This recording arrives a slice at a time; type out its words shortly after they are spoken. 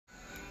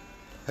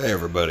Hey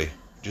everybody,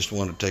 just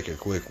wanted to take a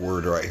quick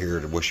word right here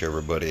to wish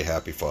everybody a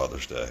happy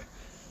Father's Day.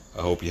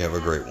 I hope you have a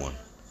great one.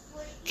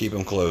 Keep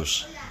them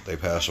close. They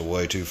pass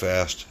away too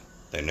fast.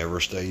 They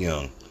never stay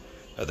young.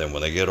 And then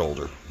when they get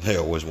older, they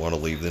always want to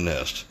leave the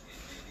nest.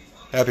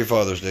 Happy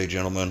Father's Day,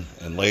 gentlemen.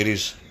 And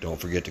ladies, don't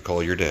forget to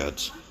call your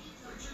dads.